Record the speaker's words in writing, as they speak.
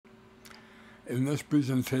In this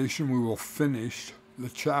presentation, we will finish the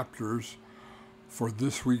chapters for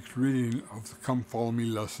this week's reading of the Come Follow Me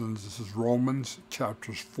lessons. This is Romans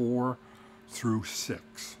chapters 4 through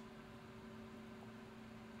 6.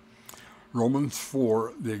 Romans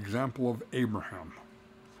 4, the example of Abraham.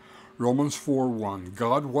 Romans 4:1,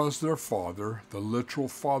 God was their father, the literal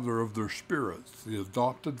father of their spirits, the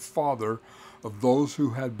adopted father of those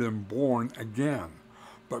who had been born again.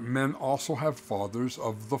 But men also have fathers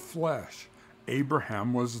of the flesh.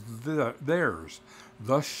 Abraham was theirs,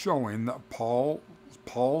 thus showing that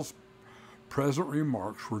Paul's present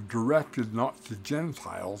remarks were directed not to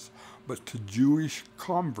Gentiles, but to Jewish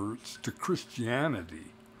converts to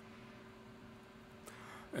Christianity.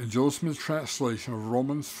 In Joe Smith's translation of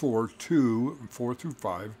Romans 4:2 and 4 through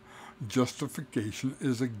 5, justification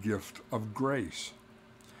is a gift of grace.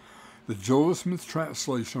 The Joe Smith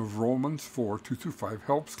translation of Romans 4:2 through 5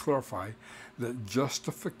 helps clarify that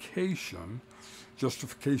justification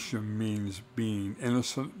means being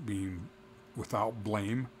innocent, being without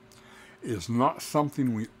blame, is not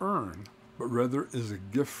something we earn, but rather is a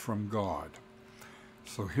gift from God.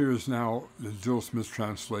 So here is now the Joe Smith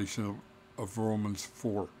translation of Romans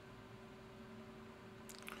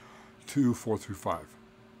 4:2, 4 through 5.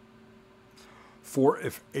 For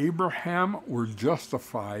if Abraham were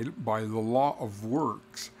justified by the law of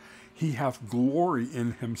works, he hath glory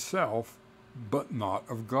in himself, but not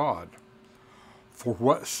of God. For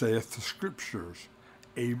what saith the Scriptures?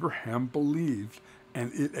 Abraham believed,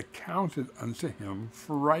 and it accounted unto him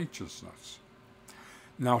for righteousness.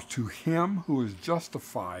 Now to him who is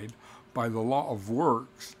justified by the law of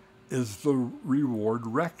works is the reward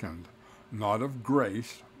reckoned, not of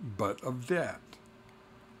grace, but of debt.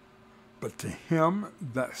 But to him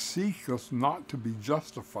that seeketh not to be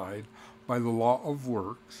justified by the law of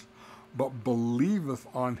works, but believeth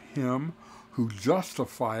on him who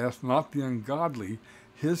justifieth not the ungodly,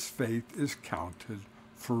 his faith is counted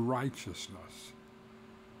for righteousness.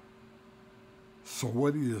 So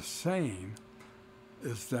what he is saying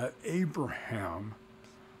is that Abraham,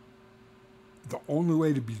 the only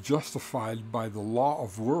way to be justified by the law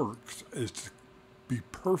of works is to be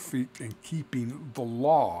perfect in keeping the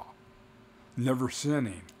law, never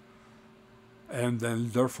sinning. And then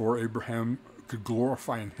therefore Abraham could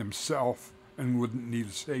glorify in himself and wouldn't need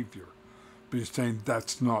a Savior. But he's saying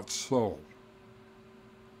that's not so.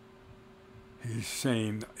 He's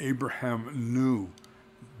saying Abraham knew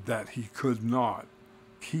that he could not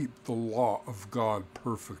keep the law of God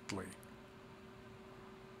perfectly,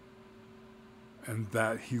 and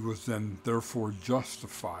that he was then therefore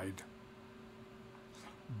justified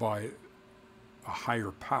by a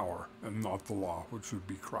higher power and not the law, which would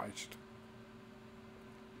be Christ.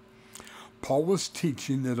 Paul was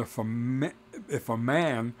teaching that if a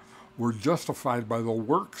man were justified by the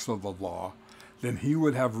works of the law, then he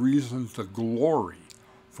would have reason to glory,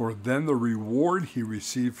 for then the reward he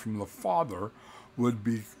received from the Father would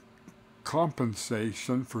be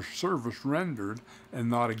compensation for service rendered and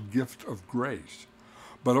not a gift of grace.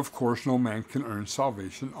 But of course, no man can earn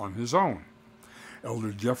salvation on his own.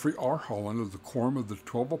 Elder Jeffrey R. Holland of the Quorum of the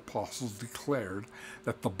 12 Apostles declared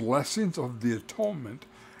that the blessings of the atonement,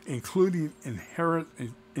 including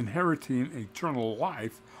inheriting eternal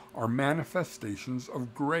life, are manifestations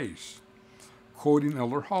of grace. Quoting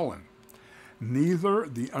Elder Holland, neither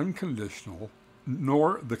the unconditional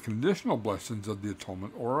nor the conditional blessings of the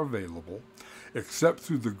atonement are available except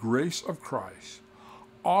through the grace of Christ.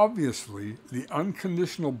 Obviously, the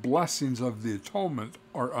unconditional blessings of the atonement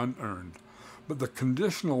are unearned, but the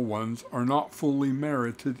conditional ones are not fully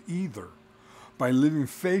merited either. By living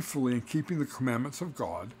faithfully and keeping the commandments of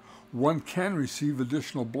God, one can receive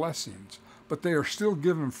additional blessings, but they are still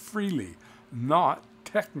given freely, not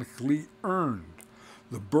technically earned.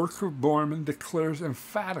 The Book of Mormon declares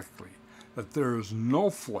emphatically that there is no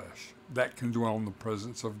flesh that can dwell in the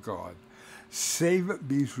presence of God, save it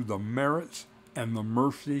be through the merits and the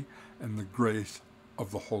mercy and the grace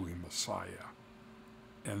of the Holy Messiah.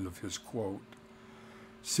 End of his quote.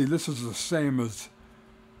 See, this is the same as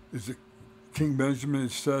King Benjamin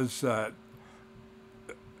says that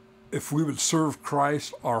if we would serve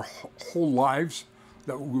Christ our whole lives,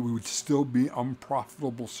 that we would still be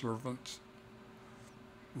unprofitable servants.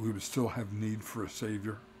 We would still have need for a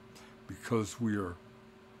Savior because we are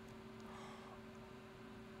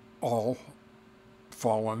all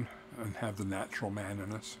fallen and have the natural man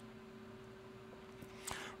in us.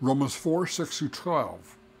 Romans 4:6 through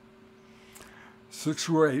 12. 6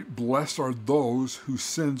 through 8, blessed are those whose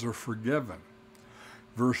sins are forgiven.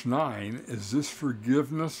 Verse 9, is this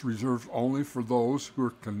forgiveness reserved only for those who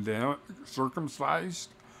are circumcised?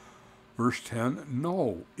 Verse 10,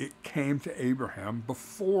 no, it came to Abraham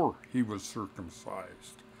before he was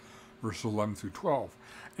circumcised. Verse 11 through 12,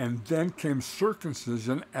 and then came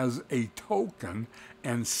circumcision as a token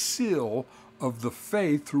and seal of the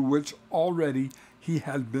faith through which already he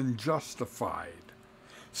had been justified.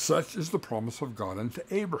 Such is the promise of God unto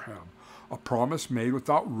Abraham, a promise made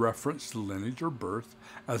without reference to lineage or birth,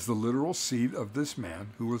 as the literal seed of this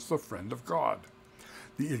man who was the friend of God.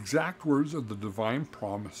 The exact words of the divine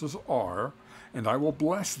promises are, and I will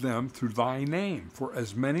bless them through thy name, for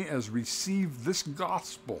as many as receive this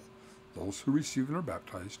gospel, those who receive and are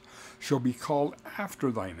baptized, shall be called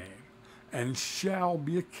after thy name, and shall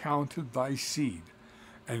be accounted thy seed,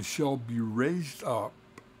 and shall be raised up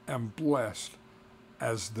and blessed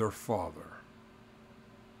as their father.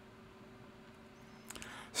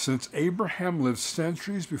 Since Abraham lived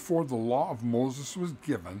centuries before the law of Moses was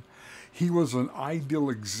given, he was an ideal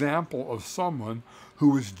example of someone who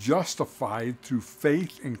was justified through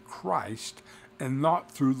faith in Christ and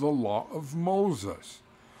not through the law of Moses.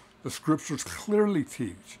 The scriptures clearly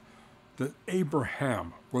teach that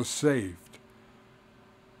Abraham was saved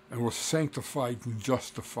and was sanctified and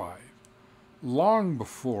justified long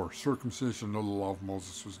before circumcision of the law of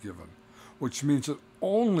Moses was given, which means it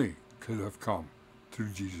only could have come through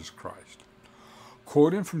Jesus Christ.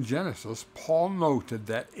 Quoting from Genesis, Paul noted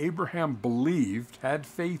that Abraham believed, had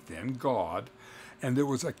faith in God, and it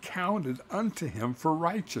was accounted unto him for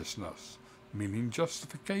righteousness, meaning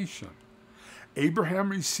justification. Abraham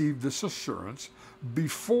received this assurance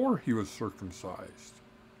before he was circumcised.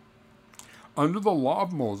 Under the law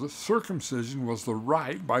of Moses, circumcision was the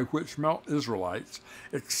rite by which Mount Israelites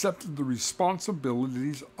accepted the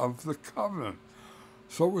responsibilities of the covenant.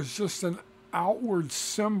 So it was just an outward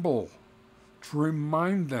symbol to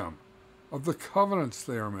remind them of the covenants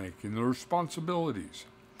they are making, the responsibilities.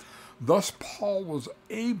 Thus, Paul was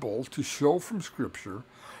able to show from Scripture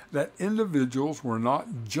that individuals were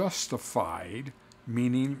not justified,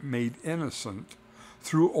 meaning made innocent,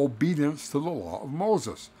 through obedience to the law of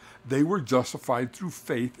Moses. They were justified through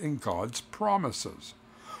faith in God's promises.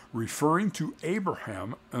 Referring to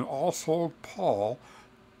Abraham, and also Paul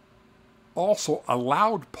also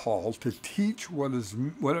allowed Paul to teach what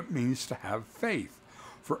it means to have faith.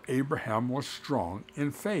 For Abraham was strong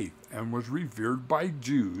in faith and was revered by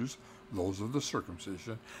Jews, those of the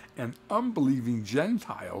circumcision, and unbelieving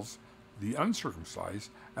Gentiles, the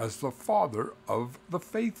uncircumcised, as the father of the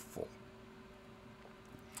faithful.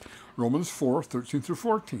 Romans 4, 13 through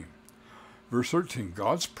 14. Verse 13,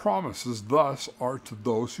 God's promises thus are to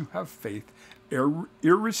those who have faith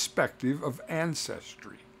irrespective of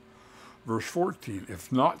ancestry. Verse 14,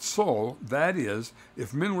 if not so, that is,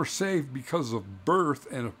 if men were saved because of birth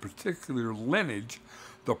in a particular lineage,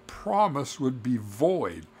 the promise would be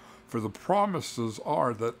void, for the promises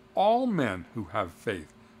are that all men who have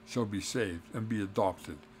faith shall be saved and be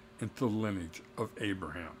adopted into the lineage of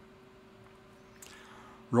Abraham.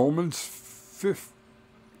 Romans 5th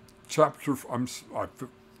chapter, I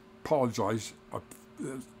apologize,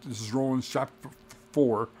 this is Romans chapter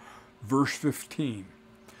 4, verse 15.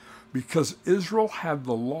 Because Israel had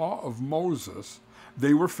the law of Moses,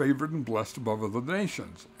 they were favored and blessed above other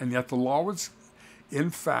nations. And yet the law was, in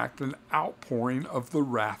fact, an outpouring of the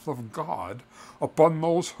wrath of God upon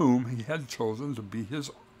those whom he had chosen to be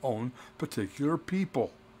his own particular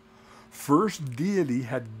people. First, deity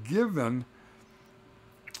had given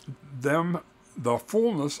them the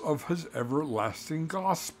fullness of his everlasting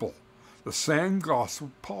gospel, the same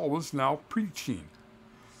gospel Paul was now preaching.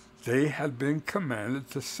 They had been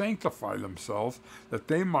commanded to sanctify themselves, that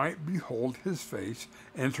they might behold his face,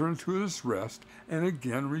 enter into his rest, and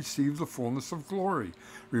again receive the fullness of glory.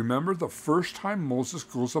 Remember, the first time Moses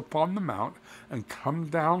goes upon the mount and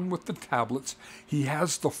comes down with the tablets, he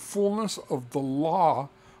has the fullness of the law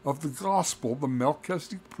of the gospel, the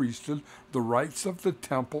Melchizedek priesthood, the rites of the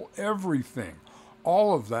temple, everything.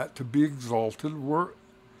 All of that to be exalted were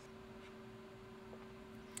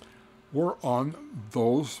on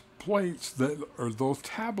those plates or those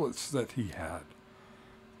tablets that he had.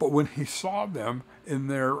 But when he saw them in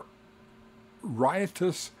their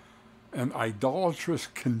riotous and idolatrous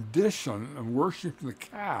condition and worshiping the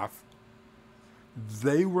calf,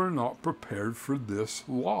 they were not prepared for this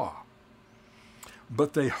law.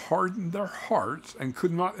 But they hardened their hearts and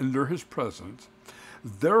could not endure his presence.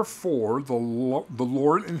 Therefore, the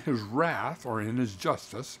Lord in his wrath, or in his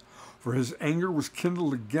justice, for his anger was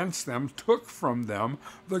kindled against them, took from them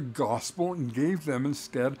the gospel and gave them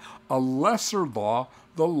instead a lesser law,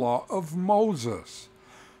 the law of Moses.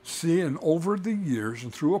 See, and over the years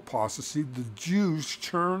and through apostasy, the Jews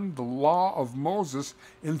turned the law of Moses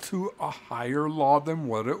into a higher law than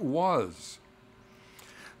what it was.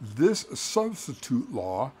 This substitute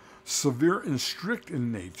law, severe and strict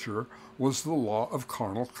in nature, was the law of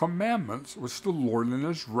carnal commandments, which the Lord in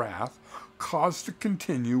his wrath caused to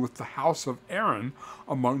continue with the house of Aaron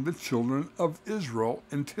among the children of Israel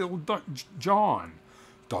until John.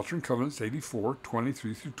 Doctrine and Covenants 84,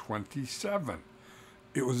 23 through 27.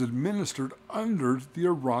 It was administered under the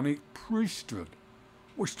Aaronic priesthood,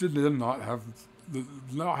 which did not have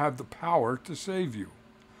the power to save you.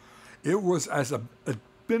 It was, as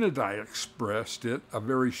Abinadi expressed it, a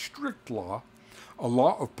very strict law, a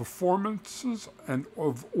law of performances and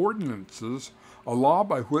of ordinances, a law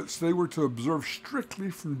by which they were to observe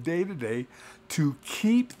strictly from day to day to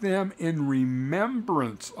keep them in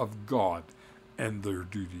remembrance of God and their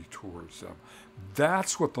duty towards them.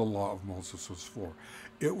 That's what the law of Moses was for.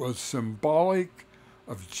 It was symbolic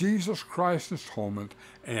of Jesus Christ's atonement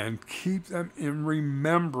and keep them in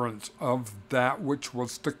remembrance of that which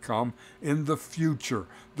was to come in the future,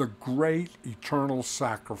 the great eternal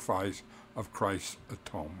sacrifice of Christ's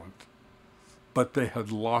atonement. But they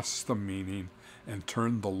had lost the meaning and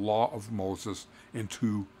turned the law of Moses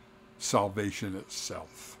into salvation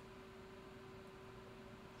itself.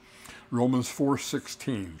 Romans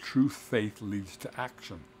 4:16, truth, faith leads to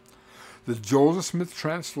action. The Joseph Smith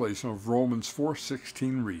translation of Romans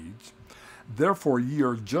 4:16 reads, "Therefore ye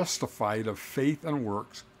are justified of faith and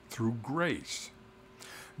works through grace."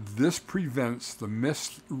 This prevents the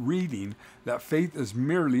misreading that faith is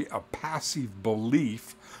merely a passive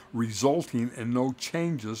belief resulting in no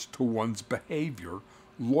changes to one's behavior,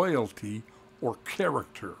 loyalty, or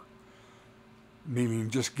character, meaning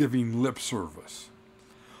just giving lip service.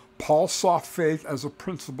 Paul saw faith as a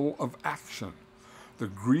principle of action. The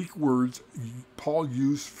Greek words Paul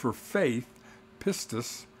used for faith,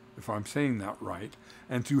 pistis, if I'm saying that right,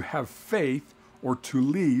 and to have faith or to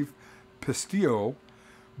leave, pistio,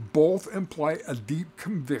 both imply a deep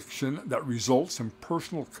conviction that results in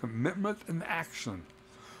personal commitment and action.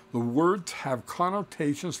 The words have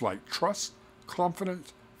connotations like trust,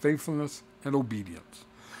 confidence, faithfulness, and obedience.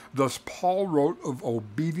 Thus, Paul wrote of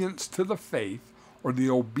obedience to the faith, or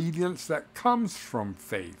the obedience that comes from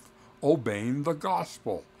faith, obeying the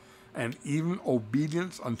gospel, and even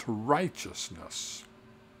obedience unto righteousness.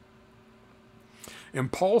 In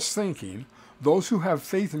Paul's thinking, those who have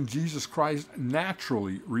faith in Jesus Christ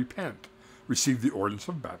naturally repent, receive the ordinance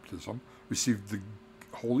of baptism, receive the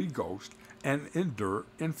Holy Ghost, and endure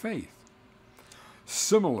in faith.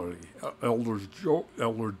 Similarly,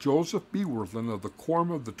 Elder Joseph B. Worthland of the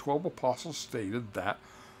Quorum of the 12 Apostles stated that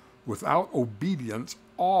without obedience,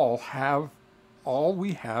 all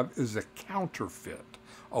we have is a counterfeit,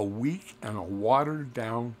 a weak and a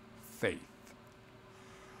watered-down faith.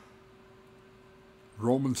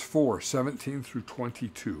 Romans 4:17 through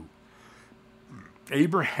 22.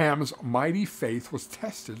 Abraham's mighty faith was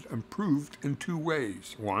tested and proved in two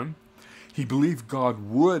ways. One, he believed God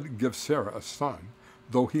would give Sarah a son,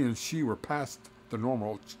 though he and she were past the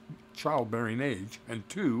normal childbearing age. And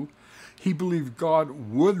two, he believed God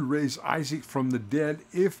would raise Isaac from the dead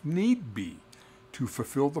if need be to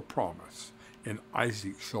fulfill the promise, "In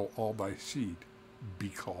Isaac shall all thy seed be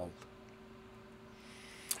called."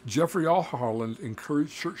 Jeffrey L. Harland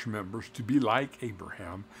encouraged church members to be like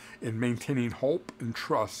Abraham in maintaining hope and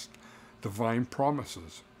trust divine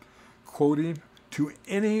promises. Quoting, "To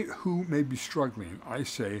any who may be struggling, I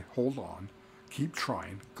say, hold on, keep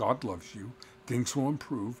trying, God loves you, things will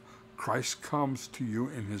improve, Christ comes to you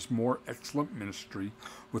in his more excellent ministry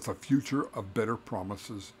with a future of better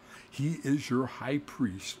promises. He is your high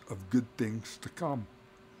priest of good things to come."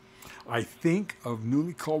 I think of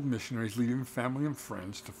newly called missionaries leaving family and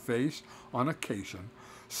friends to face, on occasion,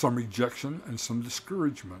 some rejection and some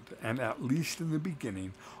discouragement, and at least in the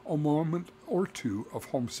beginning, a moment or two of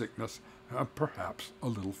homesickness and perhaps a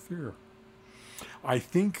little fear. I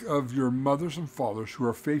think of your mothers and fathers who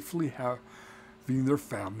are faithfully having their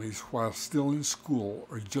families while still in school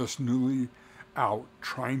or just newly out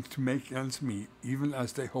trying to make ends meet, even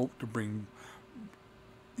as they hope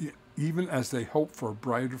for a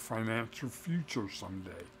brighter financial future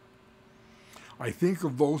someday. I think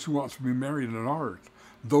of those who want to be married in art,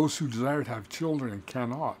 those who desire to have children and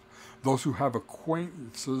cannot, those who have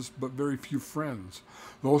acquaintances but very few friends,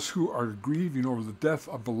 those who are grieving over the death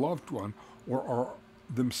of a loved one or are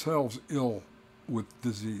themselves ill with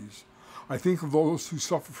disease. I think of those who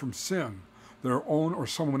suffer from sin, their own or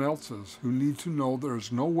someone else's, who need to know there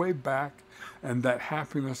is no way back and that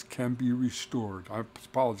happiness can be restored. I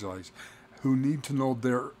apologize. Who need to know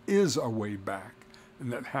there is a way back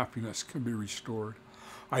and that happiness can be restored.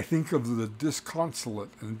 I think of the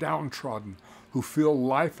disconsolate and downtrodden who feel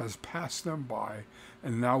life has passed them by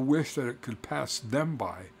and now wish that it could pass them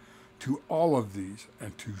by. To all of these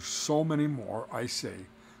and to so many more, I say,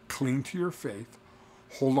 cling to your faith,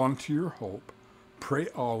 hold on to your hope, pray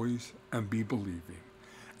always, and be believing.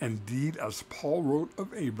 Indeed, as Paul wrote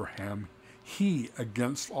of Abraham, he,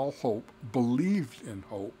 against all hope, believed in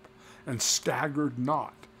hope and staggered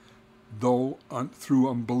not, though through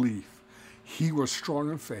unbelief. He was strong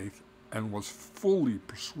in faith and was fully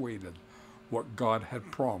persuaded what God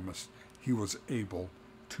had promised he was able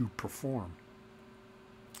to perform.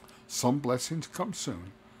 Some blessings come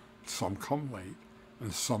soon, some come late,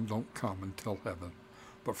 and some don't come until heaven.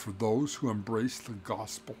 But for those who embrace the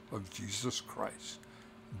gospel of Jesus Christ,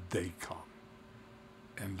 they come.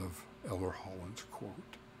 End of Elder Holland's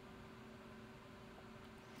quote.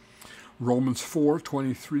 Romans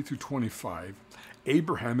 4:23-25.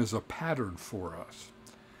 Abraham is a pattern for us.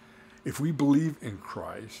 If we believe in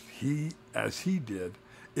Christ, as he did,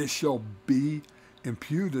 it shall be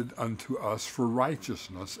imputed unto us for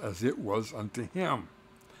righteousness as it was unto him.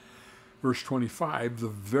 Verse 25, the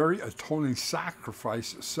very atoning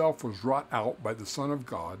sacrifice itself was wrought out by the Son of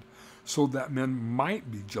God so that men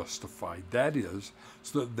might be justified. That is,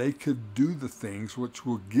 so that they could do the things which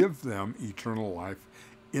will give them eternal life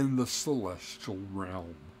in the celestial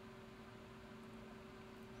realm.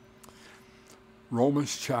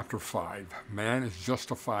 Romans chapter 5, man is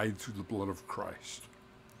justified through the blood of Christ.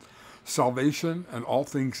 Salvation and all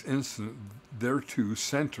things incident thereto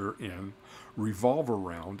center in, revolve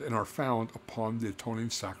around, and are found upon the atoning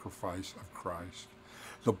sacrifice of Christ.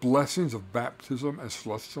 The blessings of baptism and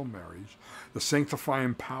celestial marriage, the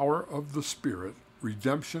sanctifying power of the Spirit,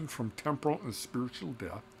 redemption from temporal and spiritual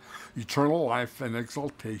death, eternal life and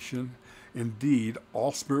exaltation, indeed,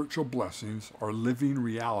 all spiritual blessings are living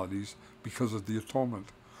realities because of the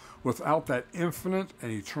atonement. Without that infinite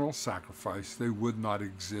and eternal sacrifice, they would not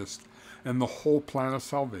exist, and the whole plan of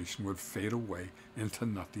salvation would fade away into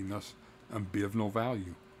nothingness and be of no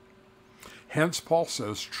value. Hence, Paul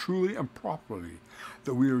says truly and properly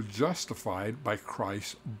that we are justified by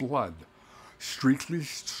Christ's blood. Strictly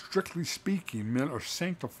speaking, men are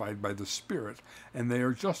sanctified by the Spirit, and they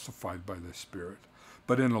are justified by the Spirit.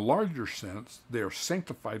 But in a larger sense, they are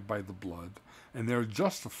sanctified by the blood, and they are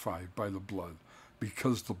justified by the blood,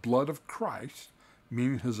 because the blood of Christ,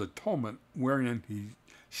 meaning his atonement, wherein he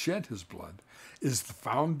shed his blood, is the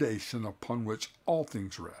foundation upon which all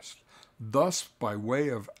things rest. Thus, by way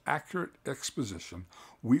of accurate exposition,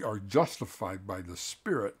 we are justified by the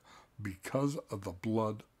Spirit because of the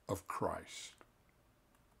blood of Christ.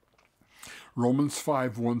 Romans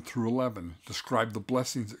 5:1-11 describe the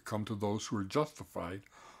blessings that come to those who are justified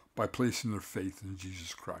by placing their faith in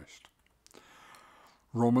Jesus Christ.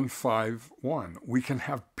 Romans 5:1, we can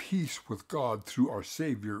have peace with God through our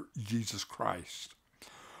Savior, Jesus Christ.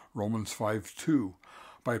 Romans 5:2,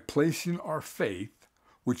 by placing our faith,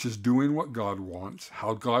 which is doing what God wants,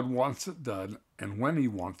 how God wants it done, and when he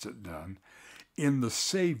wants it done, in the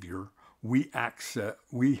Savior, we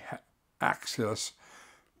have access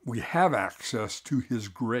to his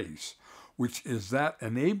grace, which is that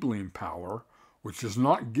enabling power, which is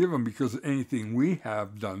not given because of anything we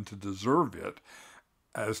have done to deserve it.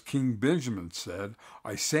 As King Benjamin said,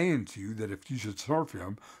 I say unto you that if you should serve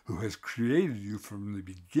him who has created you from the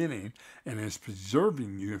beginning and is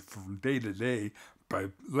preserving you from day to day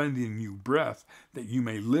by lending you breath, that you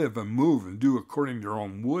may live and move and do according to your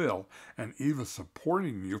own will, and even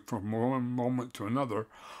supporting you from one moment to another,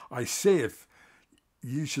 I say if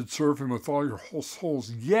you should serve him with all your whole souls,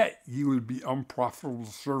 yet you would be unprofitable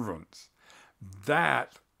servants.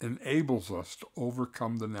 That enables us to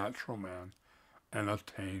overcome the natural man and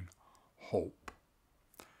attain hope.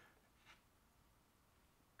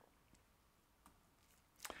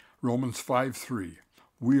 Romans 5:3,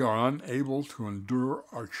 we are unable to endure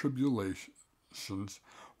our tribulations,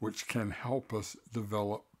 which can help us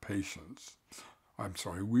develop patience.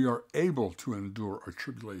 We are able to endure our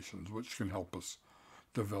tribulations, which can help us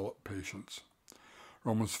develop patience.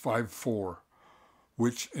 Romans 5:4,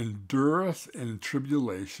 which endureth in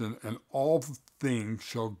tribulation, and all things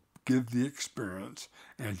shall give the experience,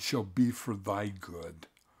 and shall be for thy good,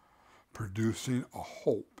 producing a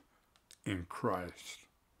hope in Christ.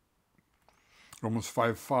 Romans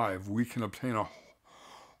 5:5, we can obtain a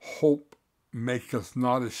hope maketh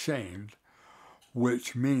not ashamed,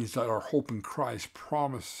 which means that our hope in Christ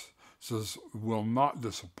promises will not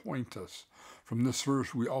disappoint us. From this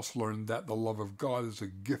verse, we also learn that the love of God is a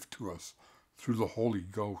gift to us through the Holy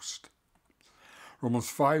Ghost. Romans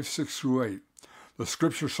 5:6-8, The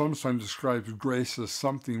scripture sometimes describes grace as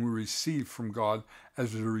something we receive from God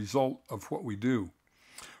as a result of what we do.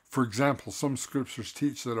 For example, some scriptures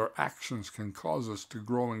teach that our actions can cause us to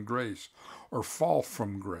grow in grace or fall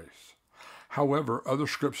from grace. However, other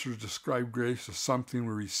scriptures describe grace as something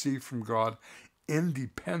we receive from God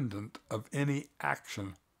independent of any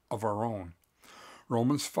action of our own.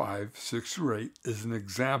 Romans 5:6-8 is an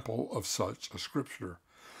example of such a scripture.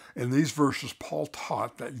 In these verses, Paul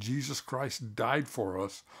taught that Jesus Christ died for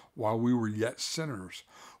us while we were yet sinners,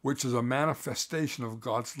 which is a manifestation of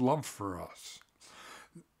God's love for us.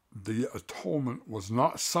 The atonement was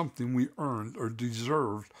not something we earned or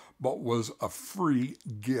deserved, but was a free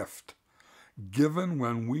gift, given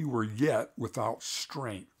when we were yet without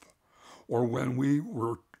strength, or when we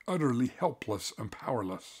were utterly helpless and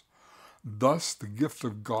powerless. Thus, the gift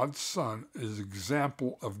of God's Son is an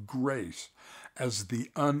example of grace as the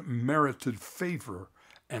unmerited favor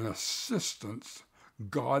and assistance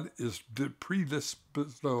God is predisposed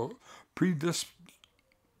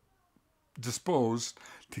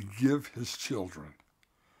to give his children.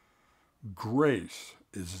 Grace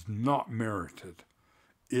is not merited.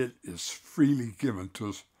 It is freely given to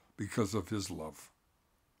us because of his love.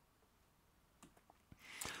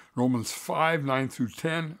 Romans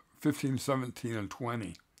 5:9-10, 15, 17, and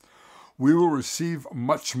 20. We will receive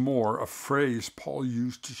much more, a phrase Paul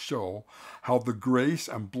used to show how the grace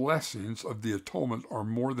and blessings of the atonement are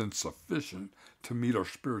more than sufficient to meet our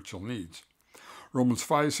spiritual needs. Romans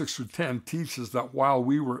 5:6-10 teaches that while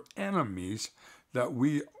we were enemies, that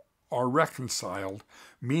we are reconciled,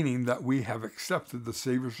 meaning that we have accepted the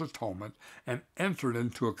Savior's atonement and entered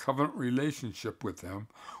into a covenant relationship with him,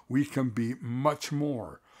 we can be much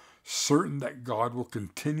more certain that God will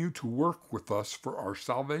continue to work with us for our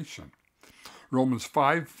salvation. Romans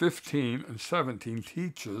 5:15 and 17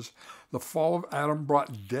 teaches the fall of Adam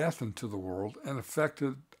brought death into the world and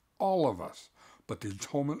affected all of us, but the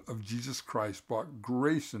atonement of Jesus Christ brought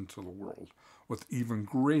grace into the world with even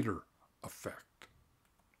greater effect.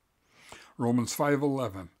 Romans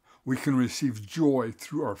 5:11, we can receive joy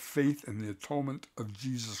through our faith in the atonement of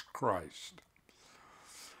Jesus Christ.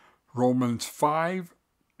 Romans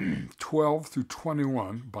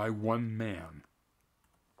 5:12-21 by one man.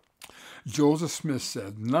 Joseph Smith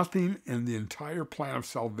said, nothing in the entire plan of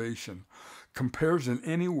salvation compares in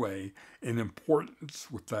any way in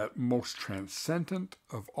importance with that most transcendent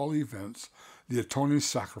of all events, the atoning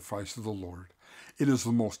sacrifice of the Lord. It is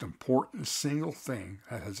the most important single thing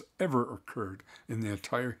that has ever occurred in the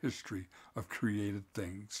entire history of created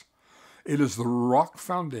things. It is the rock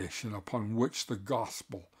foundation upon which the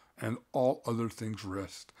gospel and all other things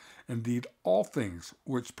rest. Indeed, all things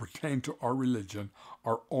which pertain to our religion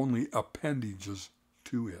are only appendages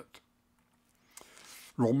to it.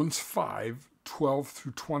 Romans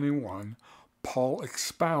 5:12-21, Paul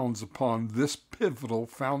expounds upon this pivotal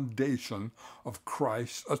foundation of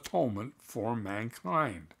Christ's atonement for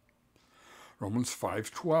mankind. Romans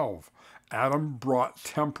 5:12, Adam brought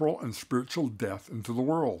temporal and spiritual death into the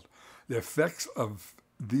world. The effects of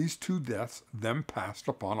these two deaths then passed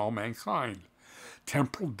upon all mankind.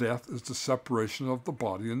 Temporal death is the separation of the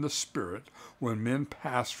body and the spirit when men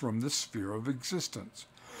pass from this sphere of existence.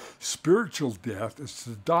 Spiritual death is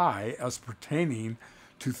to die as pertaining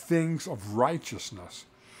to things of righteousness,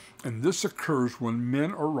 and this occurs when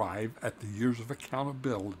men arrive at the years of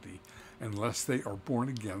accountability, unless they are born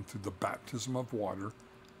again through the baptism of water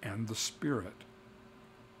and the Spirit.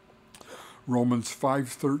 Romans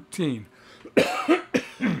 5:13.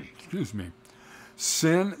 Excuse me.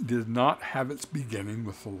 Sin did not have its beginning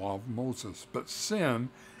with the law of Moses, but sin,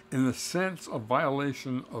 in the sense of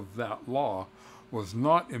violation of that law, was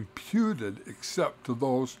not imputed except to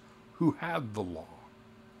those who had the law.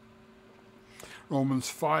 Romans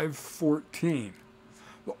 5:14.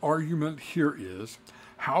 The argument here is,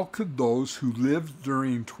 how could those who lived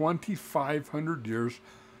during 2,500 years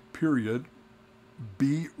period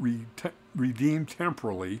be redeemed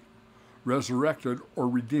temporally, resurrected, or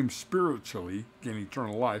redeemed spiritually, gain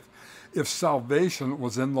eternal life, if salvation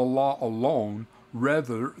was in the law alone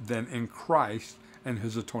rather than in Christ and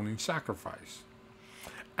his atoning sacrifice?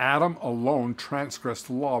 Adam alone transgressed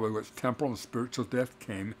the law by which temporal and spiritual death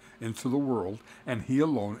came into the world, and he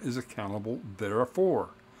alone is accountable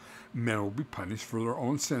therefor. Men will be punished for their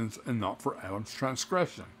own sins and not for Adam's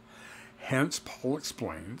transgression. Hence, Paul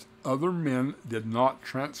explains, other men did not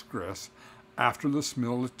transgress after the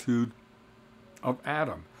similitude of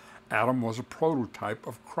Adam. Adam was a prototype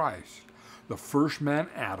of Christ. The first man,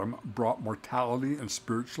 Adam, brought mortality and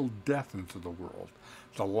spiritual death into the world.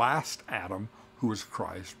 The last Adam, who is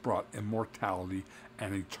Christ, brought immortality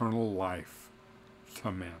and eternal life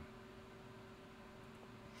to men.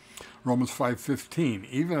 Romans 5:15,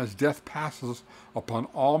 even as death passes upon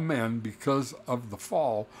all men because of the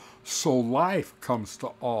fall, so life comes to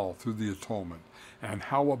all through the atonement. And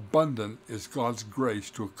how abundant is God's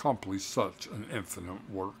grace to accomplish such an infinite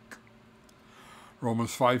work.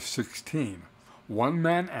 Romans 5:16, one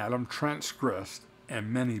man Adam transgressed,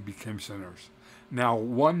 and many became sinners. Now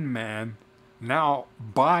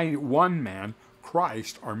by one man,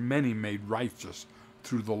 Christ, are many made righteous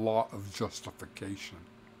through the law of justification.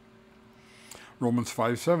 Romans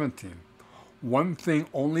 5:17, one thing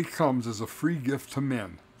only comes as a free gift to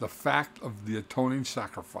men, the fact of the atoning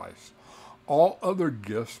sacrifice. All other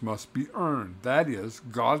gifts must be earned. That is,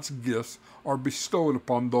 God's gifts are bestowed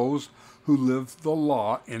upon those who live the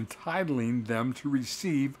law, entitling them to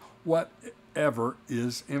receive whatever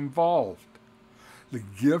is involved. The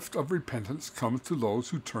gift of repentance comes to those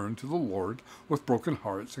who turn to the Lord with broken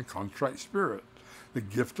hearts and contrite spirit. The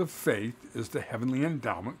gift of faith is the heavenly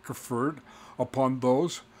endowment conferred upon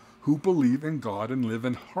those who believe in God and live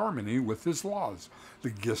in harmony with His laws.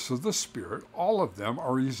 The gifts of the Spirit, all of them,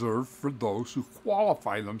 are reserved for those who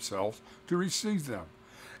qualify themselves to receive them.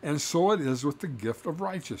 And so it is with the gift of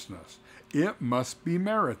righteousness. It must be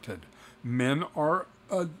merited. Men are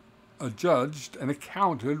adjudged and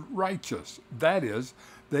accounted righteous. That is,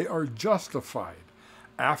 they are justified.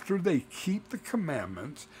 After they keep the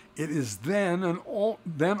commandments, it is then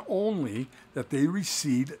only that they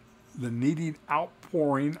receive the needed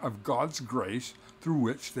outpouring of God's grace through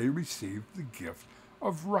which they receive the gift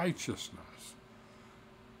of righteousness.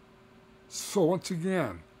 So once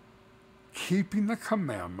again, keeping the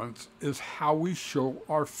commandments is how we show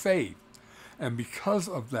our faith. And because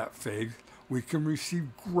of that faith, we can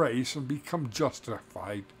receive grace and become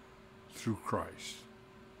justified through Christ.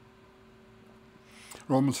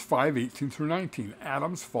 Romans 5:18-19,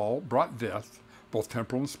 Adam's fall brought death, both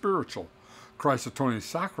temporal and spiritual. Christ's atoning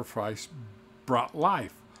sacrifice brought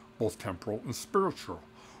life, both temporal and spiritual.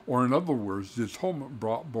 Or in other words, the atonement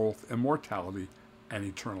brought both immortality and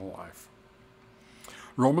eternal life.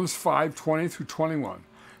 Romans 5:20-21,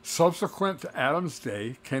 subsequent to Adam's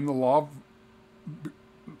day came the law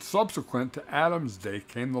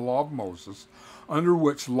of Moses, under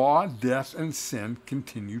which law, death, and sin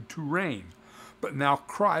continued to reign. But now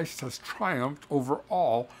Christ has triumphed over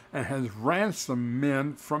all and has ransomed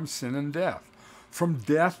men from sin and death. From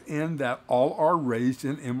death in that all are raised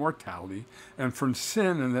in immortality, and from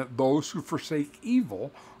sin in that those who forsake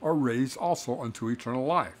evil are raised also unto eternal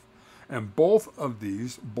life. And both of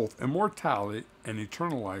these, both immortality and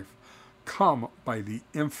eternal life, come by the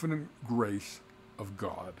infinite grace of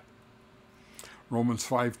God. Romans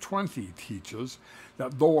 5:20 teaches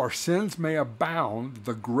that though our sins may abound,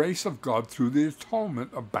 the grace of God through the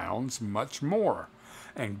atonement abounds much more,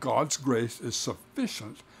 and God's grace is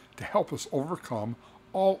sufficient to help us overcome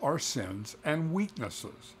all our sins and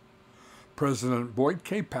weaknesses. President Boyd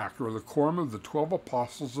K. Packer, the quorum of the 12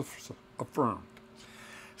 apostles, affirmed,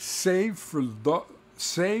 save for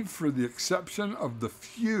the exception of the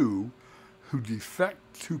few who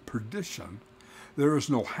defect to perdition, there is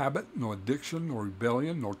no habit, no addiction, no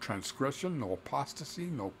rebellion, no transgression, no apostasy,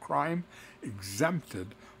 no crime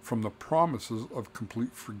exempted from the promises of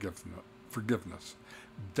complete forgiveness.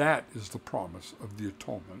 That is the promise of the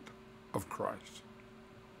atonement of Christ.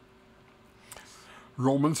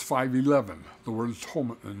 Romans 5:11, the word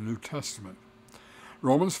atonement in the New Testament.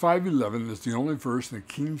 Romans 5:11 is the only verse in the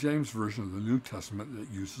King James Version of the New Testament that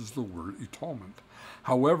uses the word atonement.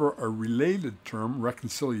 However, a related term,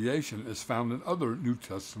 reconciliation, is found in other New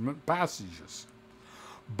Testament passages.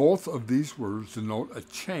 Both of these words denote a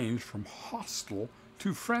change from hostile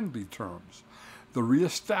to friendly terms, the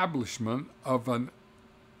reestablishment of an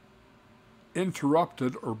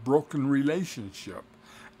interrupted or broken relationship,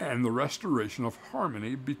 and the restoration of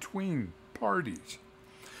harmony between parties.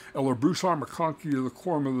 Elder Bruce R. McConkie of the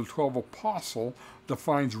Quorum of the 12 Apostles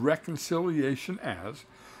defines reconciliation as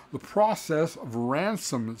the process of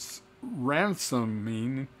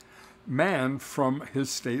ransoming man from his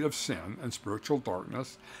state of sin and spiritual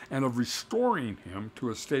darkness, and of restoring him to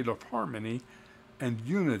a state of harmony and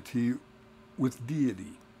unity with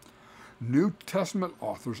deity. New Testament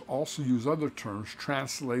authors also use other terms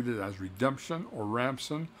translated as redemption or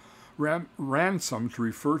ransom to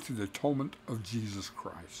refer to the atonement of Jesus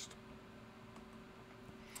Christ.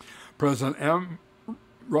 President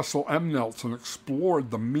Russell M. Nelson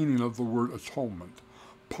explored the meaning of the word atonement.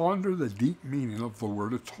 Ponder the deep meaning of the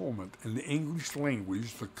word atonement. In the English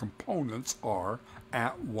language, the components are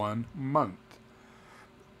at one month.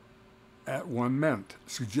 At one meant,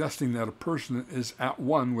 suggesting that a person is at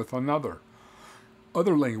one with another.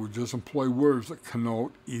 Other languages employ words that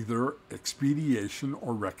connote either expediation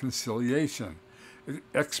or reconciliation.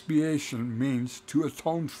 Expiation means to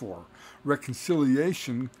atone for.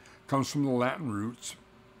 Reconciliation comes from the Latin roots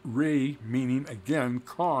re, meaning again,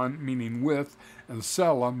 con, meaning with, and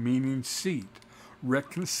cella, meaning seat.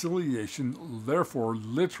 Reconciliation, therefore,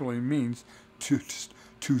 literally means to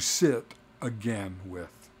sit again with.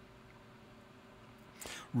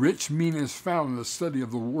 Rich meaning is found in the study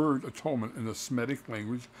of the word atonement in the Semitic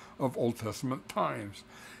language of Old Testament times.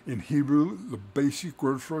 In Hebrew, the basic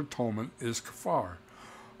word for atonement is kafar,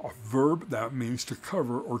 a verb that means to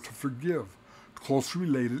cover or to forgive. Closely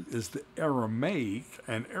related is the Aramaic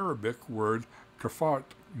and Arabic word kafat,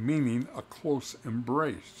 meaning a close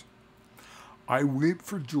embrace. I weep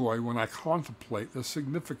for joy when I contemplate the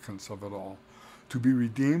significance of it all. To be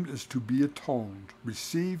redeemed is to be atoned,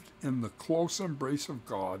 received in the close embrace of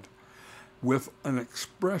God, with an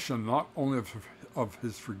expression not only of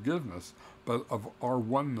his forgiveness, but of our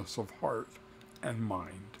oneness of heart and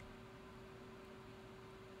mind.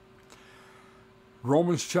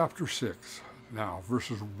 Romans chapter 6, now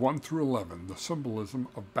verses 1 through 11, the symbolism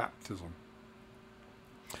of baptism.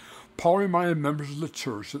 Paul reminded members of the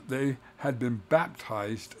church that they had been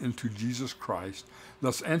baptized into Jesus Christ,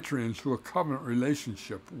 thus entering into a covenant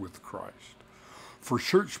relationship with Christ. For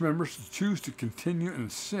church members to choose to continue in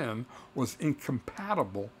sin was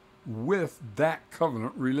incompatible with that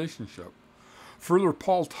covenant relationship. Further,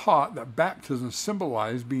 Paul taught that baptism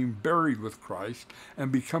symbolized being buried with Christ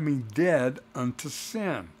and becoming dead unto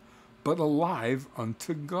sin, but alive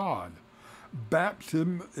unto God.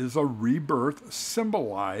 Baptism is a rebirth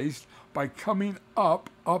symbolized by coming up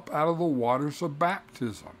out of the waters of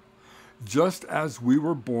baptism. Just as we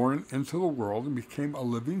were born into the world and became a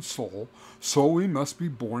living soul, so we must be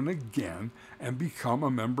born again and become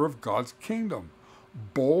a member of God's kingdom.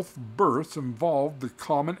 Both births involve the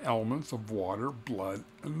common elements of water, blood,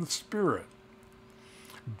 and the Spirit.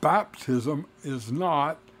 Baptism is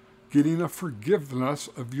not getting a forgiveness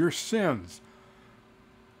of your sins.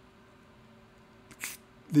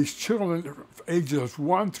 These children, ages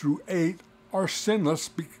 1 through 8, are sinless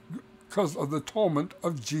because of the atonement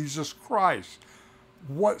of Jesus Christ.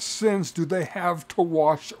 What sins do they have to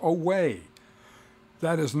wash away?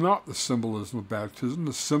 That is not the symbolism of baptism.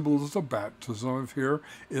 The symbolism of baptism here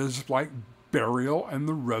is like burial and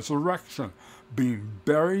the resurrection, being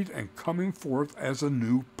buried and coming forth as a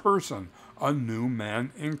new person, a new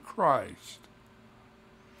man in Christ.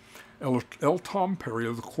 L. Tom Perry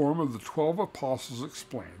of the Quorum of the 12 Apostles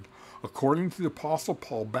explained, according to the Apostle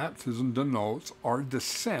Paul, baptism denotes our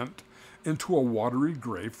descent into a watery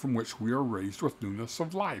grave from which we are raised with newness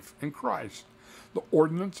of life in Christ. The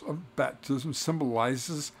ordinance of baptism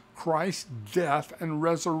symbolizes Christ's death and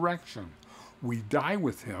resurrection. We die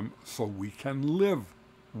with him so we can live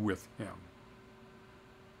with him.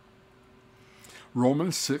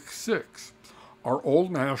 Romans 6:6. Our old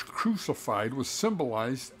man is crucified was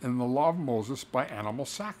symbolized in the law of Moses by animal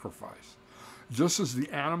sacrifice. Just as the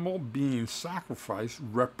animal being sacrificed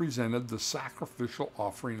represented the sacrificial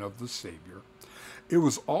offering of the Savior, it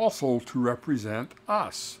was also to represent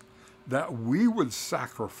us, that we would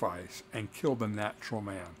sacrifice and kill the natural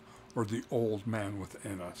man, or the old man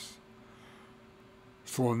within us.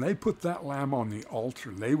 So when they put that lamb on the altar,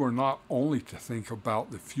 they were not only to think about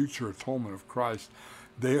the future atonement of Christ,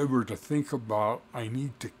 they were to think about, I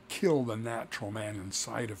need to kill the natural man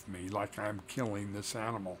inside of me like I'm killing this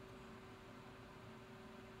animal,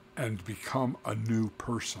 and become a new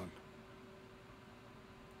person.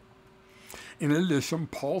 In addition,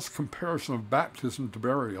 Paul's comparison of baptism to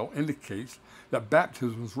burial indicates that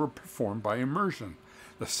baptisms were performed by immersion,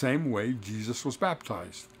 the same way Jesus was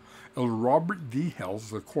baptized. Elder Robert D.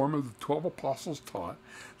 Hales, the Quorum of the 12 Apostles, taught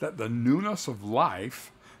that the newness of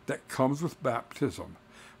life that comes with baptism.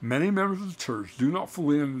 Many members of the church do not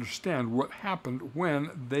fully understand what happened when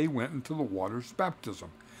they went into the waters of baptism.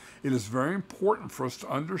 It is very important for us to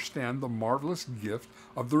understand the marvelous gift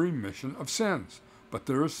of the remission of sins. But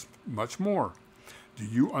there is much more. Do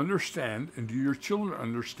you understand, and do your children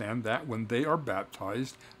understand, that when they are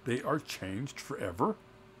baptized, they are changed forever?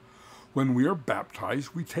 When we are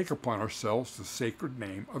baptized, we take upon ourselves the sacred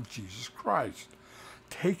name of Jesus Christ.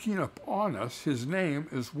 Taking upon us his name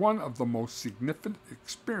is one of the most significant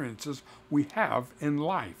experiences we have in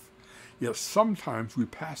life. Yet sometimes we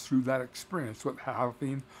pass through that experience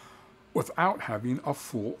without having a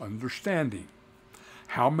full understanding.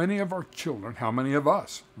 How many of our children, how many of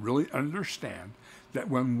us really understand that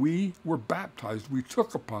when we were baptized, we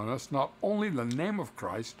took upon us not only the name of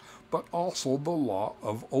Christ, but also the law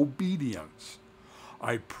of obedience?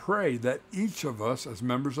 I pray that each of us as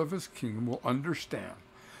members of his kingdom will understand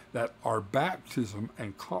that our baptism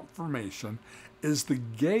and confirmation is the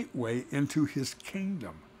gateway into his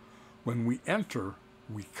kingdom. When we enter,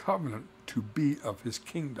 we covenant to be of his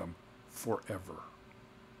kingdom forever.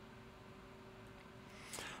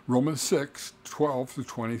 Romans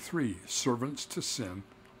 6:12-23, servants to sin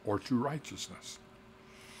or to righteousness.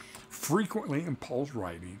 Frequently in Paul's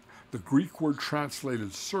writing, the Greek word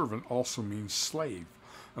translated servant also means slave,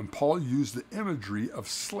 and Paul used the imagery of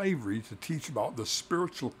slavery to teach about the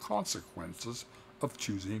spiritual consequences of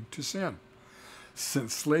choosing to sin.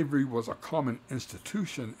 Since slavery was a common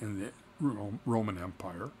institution in the Roman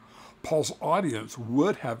Empire, Paul's audience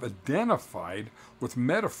would have identified with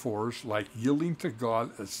metaphors like yielding to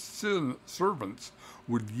God as servants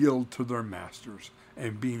would yield to their masters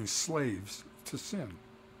and being slaves to sin.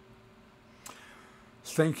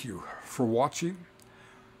 Thank you for watching.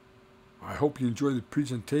 I hope you enjoyed the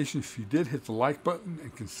presentation. If you did, hit the like button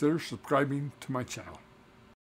and consider subscribing to my channel.